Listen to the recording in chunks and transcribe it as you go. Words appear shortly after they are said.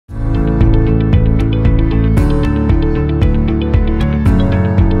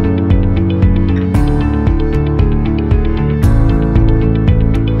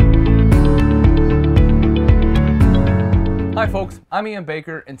I'm Ian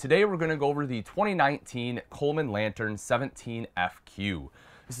Baker, and today we're going to go over the 2019 Coleman Lantern 17FQ.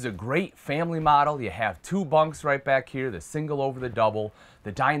 This is a great family model. You have two bunks right back here, the single over the double,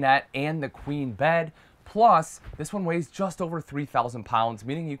 the dinette, and the queen bed. Plus, this one weighs just over 3,000 pounds,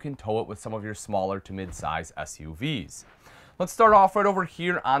 meaning you can tow it with some of your smaller to mid-size SUVs. Let's start off right over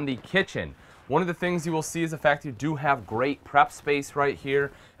here on the kitchen. One of the things you will see is the fact you do have great prep space right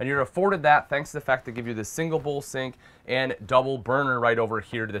here, and you're afforded that thanks to the fact they give you the single bowl sink and double burner right over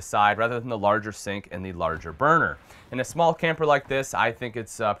here to the side rather than the larger sink and the larger burner. In a small camper like this, I think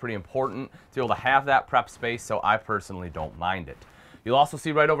it's pretty important to be able to have that prep space, so I personally don't mind it. You'll also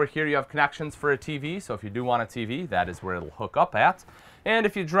see right over here you have connections for a TV, so if you do want a TV, that is where it'll hook up at. And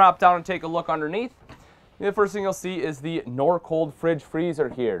if you drop down and take a look underneath, the first thing you'll see is the Norcold fridge freezer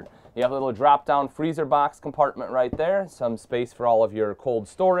here. You have a little drop-down freezer box compartment right there, some space for all of your cold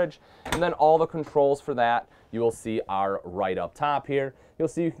storage, and then all the controls for that you will see are right up top here. You'll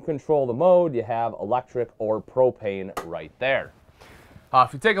see you can control the mode. You have electric or propane right there.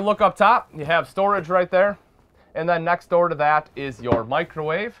 If you take a look up top, you have storage right there, and then next door to that is your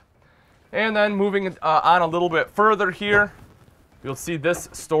microwave. And then moving on a little bit further here, you'll see this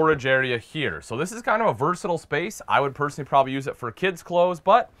storage area here. So this is kind of a versatile space. I would personally probably use it for kids' clothes,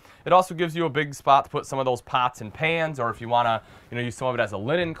 but it also gives you a big spot to put some of those pots and pans, or if you want to, use some of it as a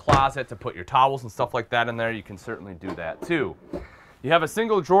linen closet to put your towels and stuff like that in there, you can certainly do that too. You have a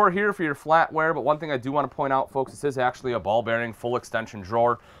single drawer here for your flatware, but one thing I do want to point out, folks, this is actually a ball bearing full extension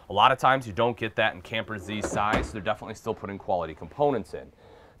drawer. A lot of times you don't get that in campers these size, so they're definitely still putting quality components in.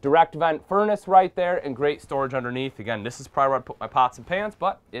 Direct vent furnace right there and great storage underneath. Again, this is probably where I put my pots and pans,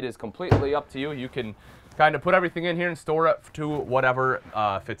 but it is completely up to you. You can kind of put everything in here and store it to whatever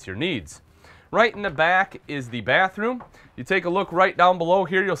fits your needs. Right in the back is the bathroom. You take a look right down below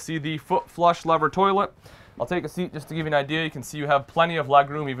here, you'll see the foot flush lever toilet. I'll take a seat just to give you an idea. You can see you have plenty of leg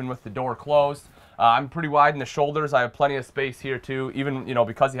room even with the door closed. I'm pretty wide in the shoulders. I have plenty of space here too. Even,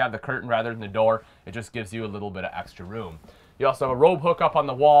 because you have the curtain rather than the door, it just gives you a little bit of extra room. You also have a robe hookup on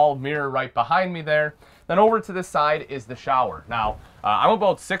the wall, mirror right behind me there. Then over to this side is the shower. Now, I'm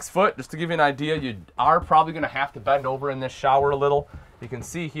about 6 foot. Just to give you an idea, you are probably going to have to bend over in this shower a little. You can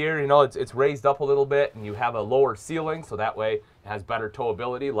see here, it's raised up a little bit, and you have a lower ceiling, so that way it has better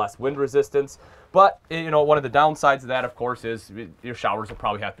towability, less wind resistance. But, one of the downsides of that, of course, is your showers will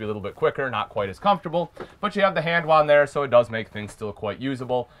probably have to be a little bit quicker, not quite as comfortable. But you have the hand wand there, so it does make things still quite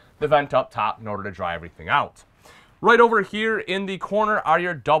usable. The vent up top in order to dry everything out. Right over here in the corner are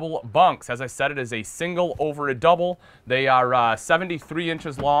your double bunks. As I said, it is a single over a double. They are 73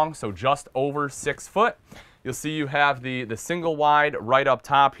 inches long, so just over 6 foot. You'll see you have the single wide right up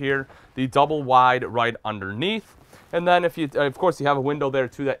top here, the double wide right underneath. And then of course, you have a window there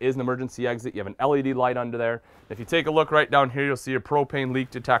too that is an emergency exit. You have an LED light under there. If you take a look right down here, you'll see your propane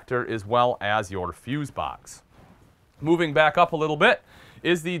leak detector as well as your fuse box. Moving back up a little bit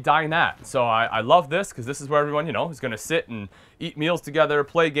is the dinette. So I love this because this is where everyone, is going to sit and eat meals together,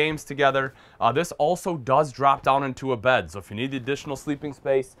 play games together. This also does drop down into a bed. So if you need the additional sleeping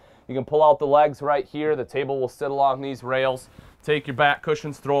space, you can pull out the legs right here. The table will sit along these rails. Take your back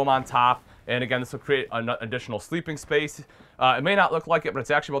cushions, throw them on top. And again, this will create an additional sleeping space. It may not look like it, but it's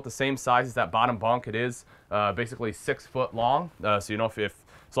actually about the same size as that bottom bunk. It is basically 6 foot long. So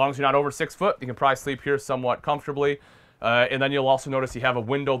as long as you're not over 6 foot, you can probably sleep here somewhat comfortably. And then you'll also notice you have a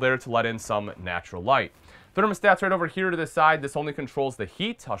window there to let in some natural light. Thermostat's right over here to the side. This only controls the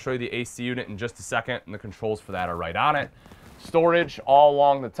heat. I'll show you the AC unit in just a second, and the controls for that are right on it. Storage all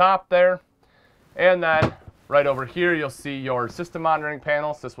along the top there. And then right over here, you'll see your system monitoring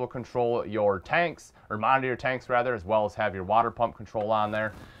panels. This will control your tanks, or monitor your tanks rather, as well as have your water pump control on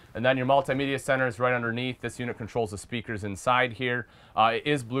there. And then your multimedia center is right underneath. This unit controls the speakers inside here. It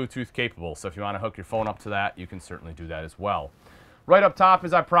is Bluetooth capable, so if you want to hook your phone up to that, you can certainly do that as well. Right up top,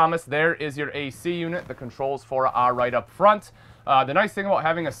 as I promised, there is your AC unit. The controls for it are right up front. The nice thing about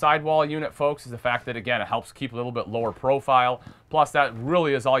having a sidewall unit, folks, is the fact that, again, it helps keep a little bit lower profile. Plus, that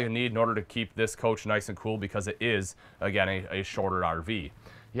really is all you need in order to keep this coach nice and cool because it is, again, a shorter RV.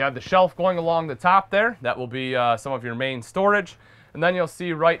 You have the shelf going along the top there. That will be some of your main storage. And then you'll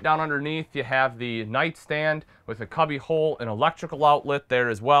see right down underneath you have the nightstand with a cubby hole and electrical outlet there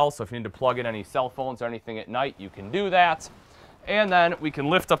as well. So if you need to plug in any cell phones or anything at night, you can do that. And then we can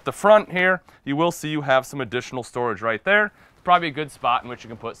lift up the front here. You will see you have some additional storage right there. It's probably a good spot in which you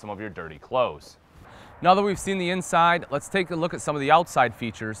can put some of your dirty clothes. Now that we've seen the inside, let's take a look at some of the outside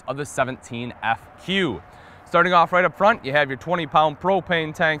features of the 17FQ. Starting off right up front, you have your 20-pound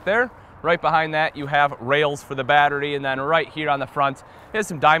propane tank there. Right behind that, you have rails for the battery, and then right here on the front is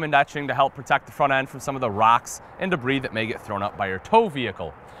some diamond etching to help protect the front end from some of the rocks and debris that may get thrown up by your tow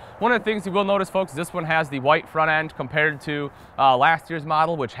vehicle. One of the things you will notice, folks, is this one has the white front end compared to last year's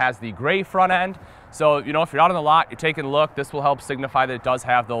model, which has the gray front end. So, you know, if you're out on the lot, you're taking a look, this will help signify that it does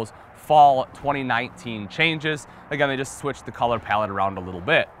have those fall 2019 changes. Again, they just switched the color palette around a little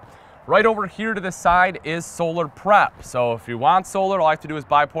bit. Right over here to the side is solar prep. So if you want solar, all you have to do is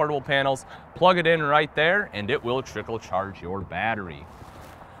buy portable panels, plug it in right there, and it will trickle charge your battery.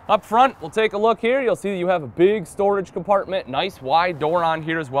 Up front, we'll take a look here. You'll see that you have a big storage compartment, nice wide door on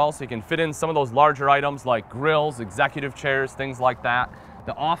here as well, so you can fit in some of those larger items like grills, executive chairs, things like that.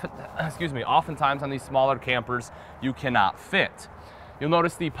 Oftentimes on these smaller campers, you cannot fit. You'll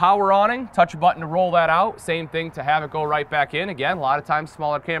notice the power awning, touch a button to roll that out. Same thing to have it go right back in. Again, a lot of times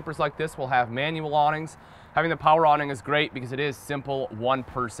smaller campers like this will have manual awnings. Having the power awning is great because it is simple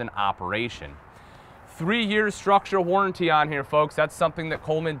one-person operation. 3-year structural warranty on here, folks. That's something that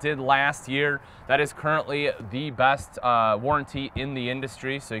Coleman did last year. That is currently the best warranty in the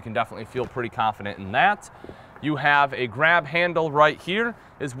industry, so you can definitely feel pretty confident in that. You have a grab handle right here,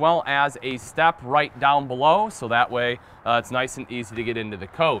 as well as a step right down below, so that way it's nice and easy to get into the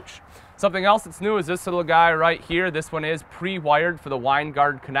coach. Something else that's new is this little guy right here. This one is pre-wired for the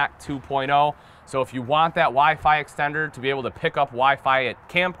WineGuard Connect 2.0. So if you want that Wi-Fi extender to be able to pick up Wi-Fi at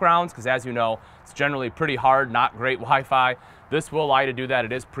campgrounds, because as you know, it's generally pretty hard, not great Wi-Fi, this will allow you to do that.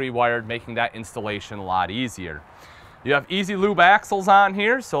 It is pre-wired, making that installation a lot easier. You have easy lube axles on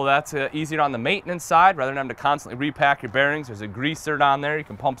here, so that's easier on the maintenance side. Rather than having to constantly repack your bearings, there's a greaser on there you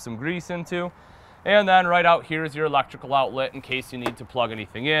can pump some grease into. And then right out here is your electrical outlet in case you need to plug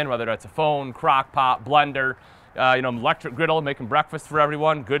anything in, whether that's a phone, crock pot, blender, electric griddle, making breakfast for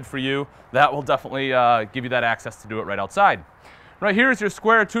everyone, good for you. That will definitely give you that access to do it right outside. Right here is your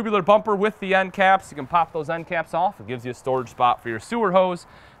square tubular bumper with the end caps. You can pop those end caps off. It gives you a storage spot for your sewer hose.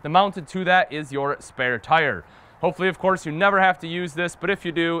 Then mounted to that is your spare tire. Hopefully, of course, you never have to use this, but if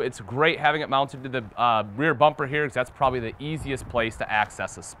you do, it's great having it mounted to the rear bumper here because that's probably the easiest place to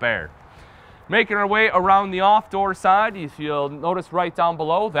access a spare. Making our way around the off-door side, if you'll notice right down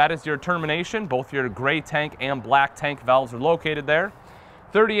below, that is your termination. Both your gray tank and black tank valves are located there.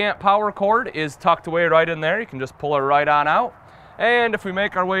 30 amp power cord is tucked away right in there. You can just pull it right on out. And if we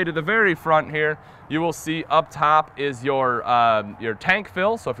make our way to the very front here, you will see up top is your tank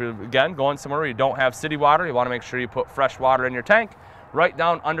fill. So if you're, again, going somewhere where you don't have city water, you want to make sure you put fresh water in your tank. Right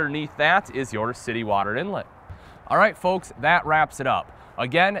down underneath that is your city water inlet. All right, folks, that wraps it up.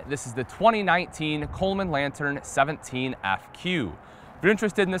 Again, this is the 2019 Coleman Lantern 17FQ. If you're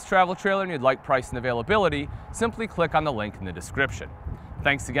interested in this travel trailer and you'd like price and availability, simply click on the link in the description.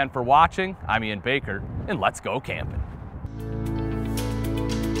 Thanks again for watching. I'm Ian Baker, and let's go camping.